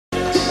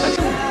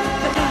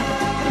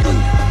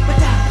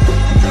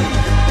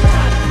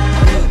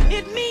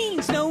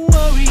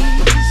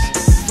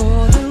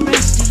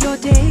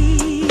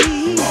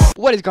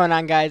What is going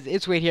on, guys?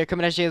 It's Wade here,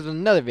 coming at you with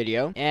another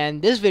video.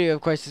 And this video,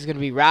 of course, is going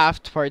to be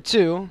Raft Part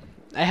 2.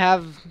 I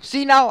have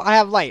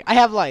light.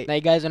 Now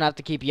you guys don't have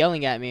to keep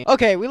yelling at me.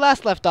 Okay, we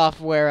last left off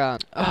where,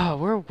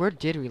 where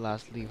did we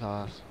last leave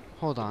off?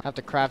 Hold on. I have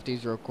to craft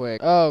these real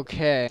quick.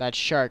 Okay, that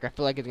shark. I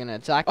feel like it's going to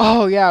attack.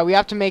 Oh, yeah, we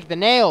have to make the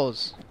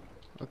nails.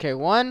 Okay,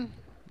 one.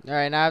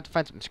 Alright, now I have to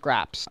find some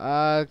scraps.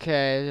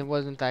 Okay, it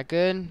wasn't that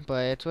good,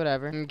 but it's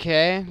whatever.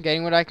 Okay,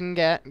 getting what I can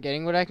get.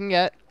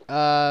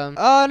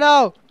 Oh,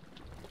 no!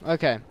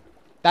 Okay,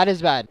 that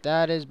is bad.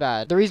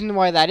 The reason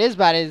why that is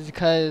bad is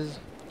because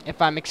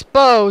if I'm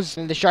exposed,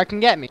 then the shark can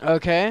get me.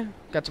 Okay,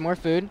 got some more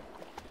food.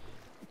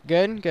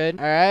 Good.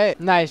 Alright,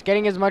 nice.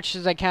 Getting as much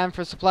as I can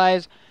for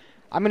supplies.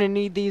 I'm gonna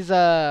need these,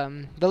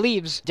 the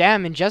leaves.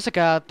 Damn, and Jessica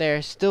out there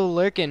still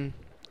looking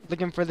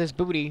for this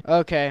booty.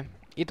 Okay,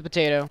 eat the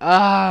potato.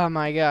 Oh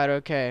my god,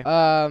 okay.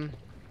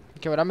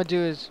 Okay, what I'm gonna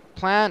do is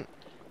plant,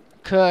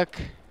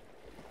 cook,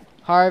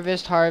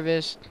 harvest.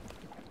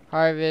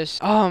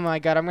 Oh my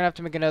god, I'm gonna have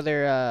to make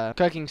another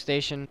cooking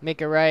station.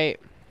 Make it right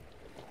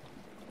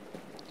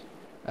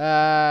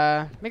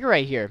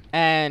here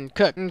and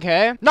cook.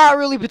 Okay, not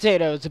really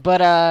potatoes, but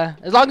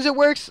as long as it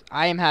works,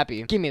 I am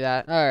happy. Give me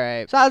that. All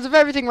right, so as of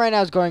everything right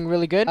now is going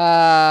really good.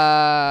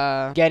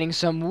 Getting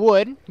some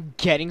wood.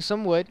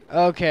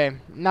 Okay,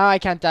 now I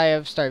can't die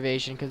of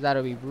starvation because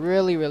that'll be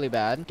really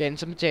bad. Getting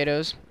some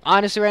potatoes.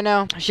 Honestly, right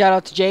now, shout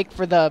out to Jake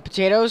for the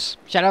potatoes.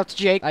 Shout out to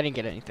Jake. I didn't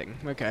get anything.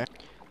 Okay,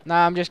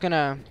 now I'm just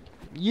gonna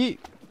yeet.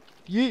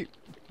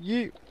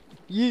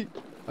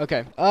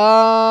 Okay.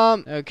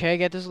 Okay,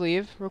 get this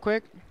leaf real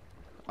quick.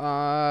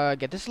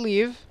 Get this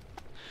leaf.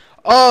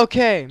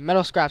 Okay,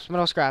 metal scraps.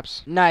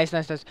 Nice.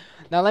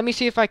 Now let me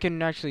see if I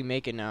can actually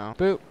make it now.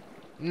 Boop.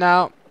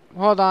 No.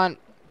 Hold on.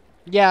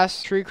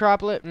 Yes, tree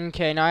croplet.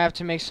 Okay, now I have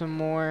to make some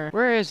more.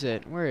 Where is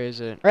it?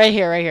 Right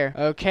here.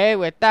 Okay,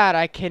 with that,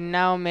 I can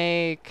now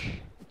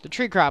make the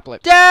tree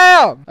croplet.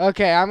 Damn!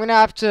 Okay, I'm gonna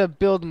have to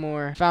build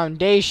more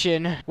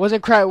foundation.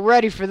 Wasn't quite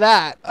ready for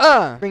that.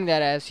 Bring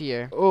that ass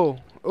here. Oh,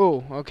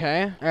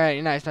 okay.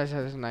 Alright,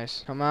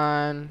 nice. Come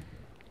on.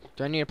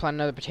 Do I need to plant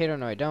another potato?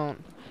 No, I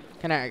don't.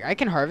 I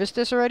can harvest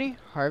this already?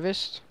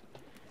 Harvest.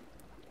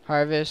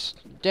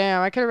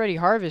 Damn, I could already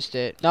harvest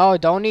it. No,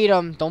 don't eat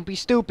them. Don't be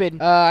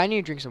stupid. I need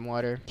to drink some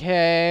water.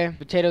 Okay.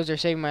 Potatoes are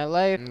saving my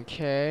life.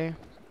 Okay.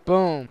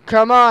 Boom.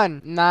 Come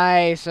on.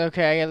 Nice.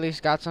 Okay, I at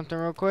least got something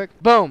real quick.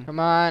 Boom. Come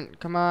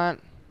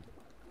on.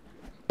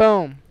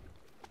 Boom.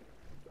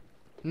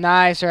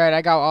 Nice. Alright,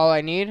 I got all I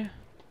need.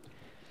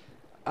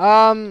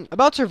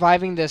 About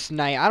surviving this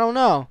night, I don't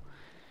know.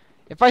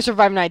 If I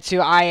survive night 2,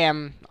 I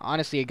am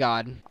honestly a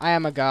god. I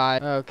am a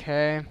god.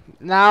 Okay.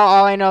 Now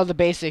all I know the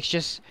basics,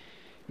 just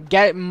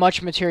get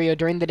much material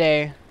during the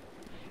day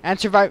and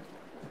survive.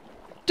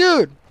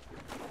 Dude!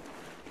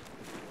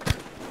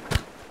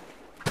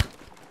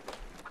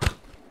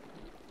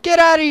 Get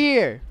out of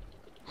here!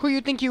 Who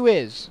you think you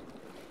is?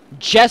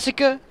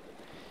 Jessica?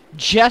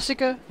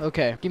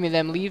 Okay, give me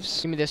them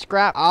leaves. Give me this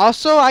scrap.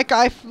 Also,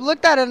 I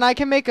looked at it and I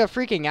can make a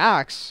freaking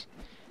axe.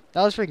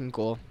 That was freaking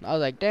cool. I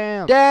was like,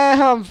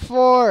 damn,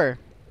 4.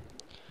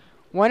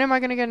 When am I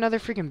gonna get another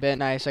freaking bit?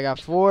 Nice, I got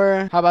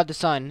 4. How about the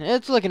sun?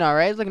 It's looking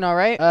alright.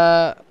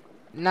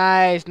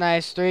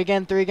 Nice. 3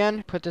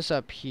 again. Put this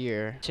up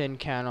here. Tin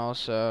can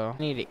also.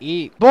 I need to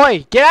eat.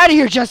 Boy, get out of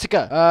here,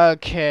 Jessica.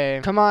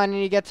 Okay, come on, I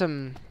need to get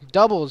some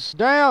doubles.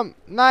 Damn,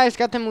 nice,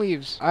 got them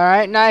leaves.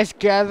 Alright, nice,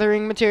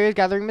 gathering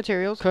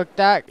materials. Cook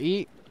that,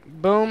 eat,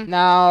 boom.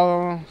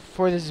 Now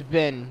for this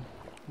bin,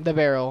 the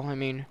barrel, I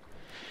mean.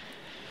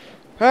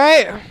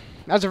 Alright,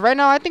 as of right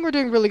now, I think we're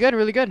doing really good.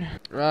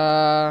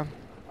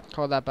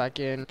 Call that back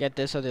in. Get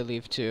this other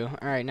leaf too.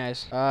 Alright,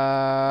 nice.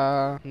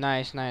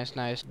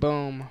 Nice.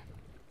 Boom.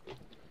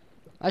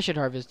 I should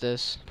harvest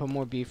this. Put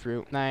more beef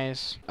root.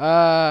 Nice.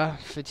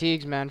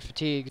 Fatigues, man.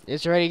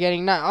 It's already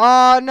getting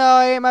oh, no,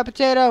 I ate my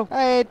potato.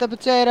 I ate the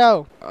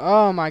potato.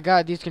 Oh, my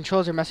God. These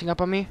controls are messing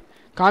up on me.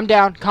 Calm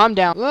down.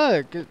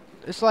 Look.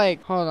 It's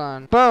like, hold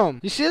on.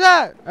 Boom. You see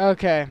that?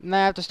 Okay.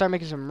 Now I have to start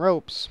making some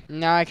ropes.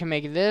 Now I can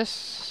make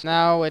this.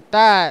 Now with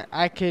that,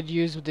 I could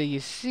use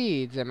these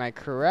seeds. Am I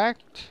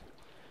correct?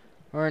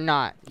 Or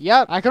not?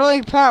 Yep. I can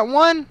only plant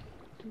 1.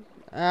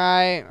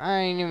 I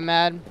ain't even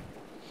mad.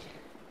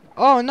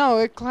 Oh no,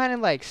 it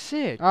planted like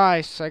 6.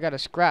 Alright, so I got a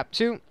scrap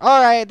too.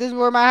 Alright, this is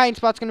where my hiding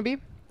spot's gonna be.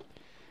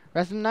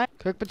 Rest of the night.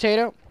 Cook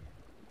potato.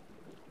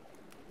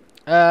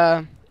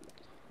 Can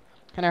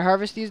I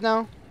harvest these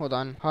now? Hold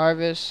on.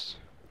 Harvest.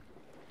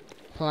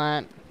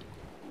 Plant.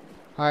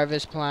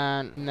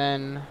 And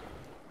then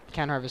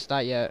can't harvest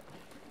that yet.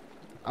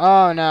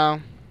 Oh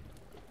no.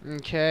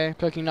 Okay.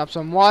 Cooking up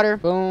some water.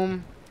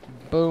 Boom.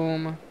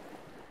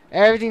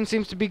 Everything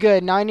seems to be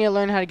good. Now I need to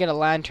learn how to get a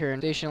lantern.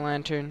 Station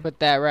lantern. Put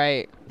that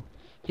right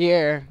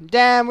here.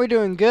 Damn, we're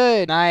doing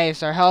good.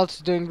 Nice. Our health's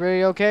doing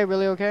really okay.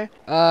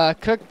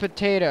 Cooked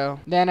potato.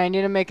 Then I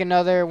need to make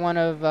another one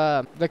of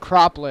the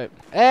croplet.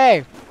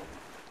 Hey!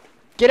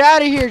 Get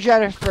out of here,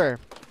 Jessica.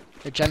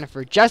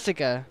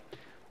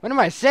 What am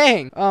I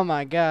saying? Oh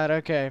my god,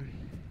 okay.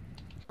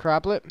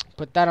 Croplet.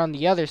 Put that on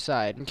the other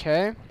side.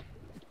 Okay.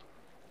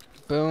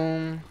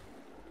 Boom.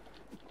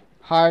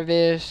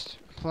 Harvest.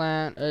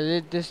 Plant.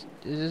 Is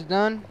this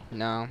done?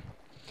 No.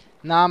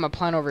 Now I'm gonna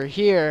plant over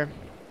here.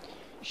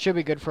 Should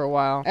be good for a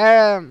while.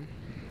 Damn.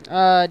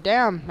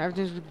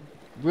 Everything's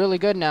really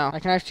good now. I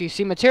can actually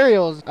see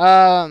materials.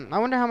 I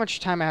wonder how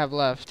much time I have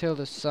left till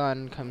the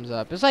sun comes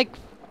up. It's like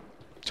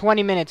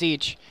 20 minutes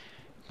each.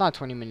 Not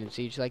 20 minutes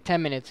each, like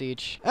 10 minutes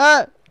each.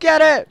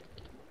 Get it!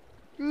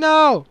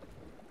 No!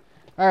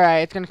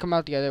 Alright, it's gonna come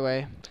out the other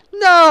way.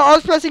 No! I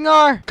was pressing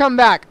R! Come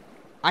back!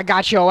 I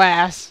got your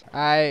ass!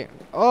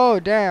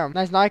 Oh, damn.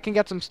 Nice, now I can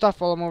get some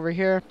stuff while I'm over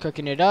here.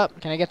 Cooking it up.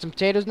 Can I get some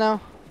potatoes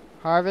now?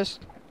 Harvest.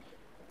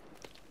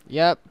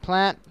 Yep,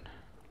 plant.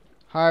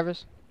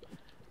 Harvest.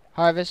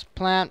 Harvest,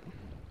 plant.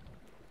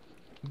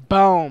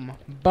 Boom.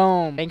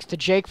 Boom. Thanks to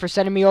Jake for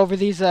sending me over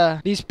these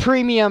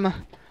premium.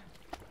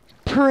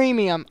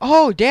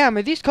 Oh, damn,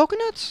 are these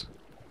coconuts?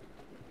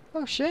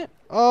 Oh, shit.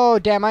 Oh,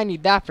 damn, I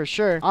need that for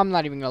sure. I'm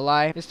not even gonna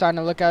lie. It's starting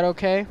to look out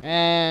okay.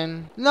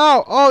 And,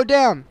 no. Oh,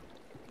 damn.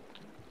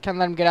 Can't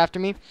let him get after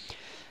me.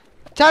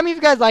 Tell me if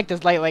you guys like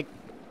this light, like,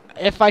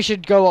 if I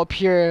should go up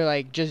here,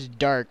 like, just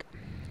dark.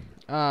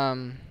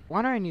 Why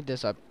do I need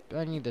this up?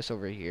 I need this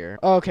over here.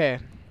 Okay.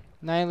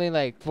 Nightly,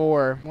 like,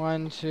 4.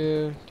 1,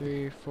 2,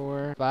 3,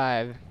 4,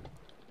 5.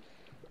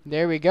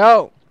 There we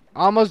go.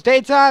 Almost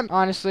daytime.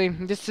 Honestly,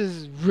 this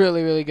is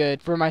really, really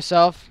good for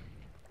myself.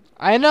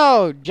 I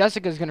know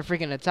Jessica's gonna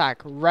freaking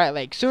attack, right?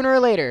 Like, sooner or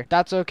later.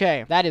 That's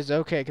okay. That is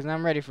okay, because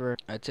I'm ready for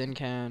a tin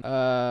can.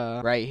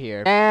 Right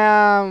here.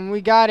 And we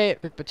got it.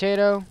 Cooked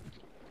potato.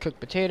 Cooked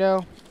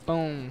potato.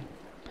 Boom.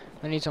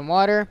 I need some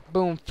water.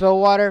 Boom. Fill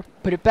water.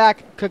 Put it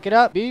back. Cook it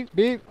up. Beep,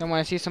 beep. I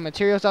want to see some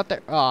materials out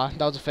there. Oh,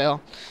 that was a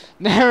fail.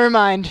 Never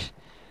mind.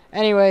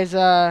 Anyways,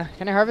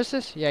 can I harvest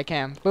this? Yeah, I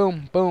can.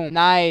 Boom, boom.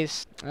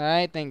 Nice.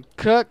 Alright, then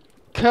cook.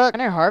 Cook.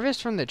 Can I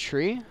harvest from the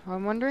tree?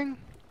 I'm wondering.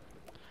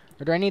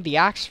 Or do I need the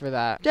axe for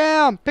that?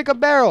 Damn, pick a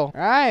barrel.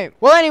 Alright.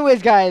 Well,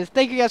 anyways, guys,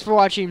 thank you guys for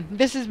watching.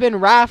 This has been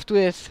Raft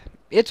with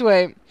Its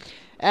Way.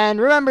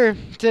 And remember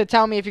to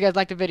tell me if you guys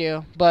liked the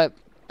video. But,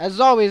 as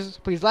always,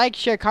 please like,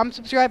 share, comment,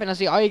 subscribe, and I'll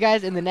see all you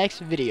guys in the next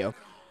video.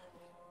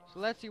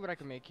 So let's see what I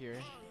can make here.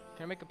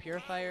 Can I make a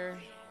purifier?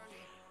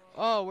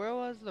 Oh, where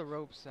was the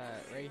ropes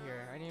at? Right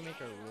here. I need to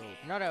make a rope.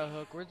 Not a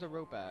hook. Where's the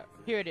rope at?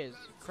 Here it is.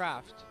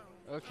 Craft.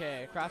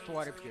 Okay, craft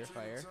water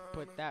purifier.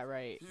 Put that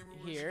right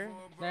here.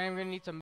 Then I'm gonna need some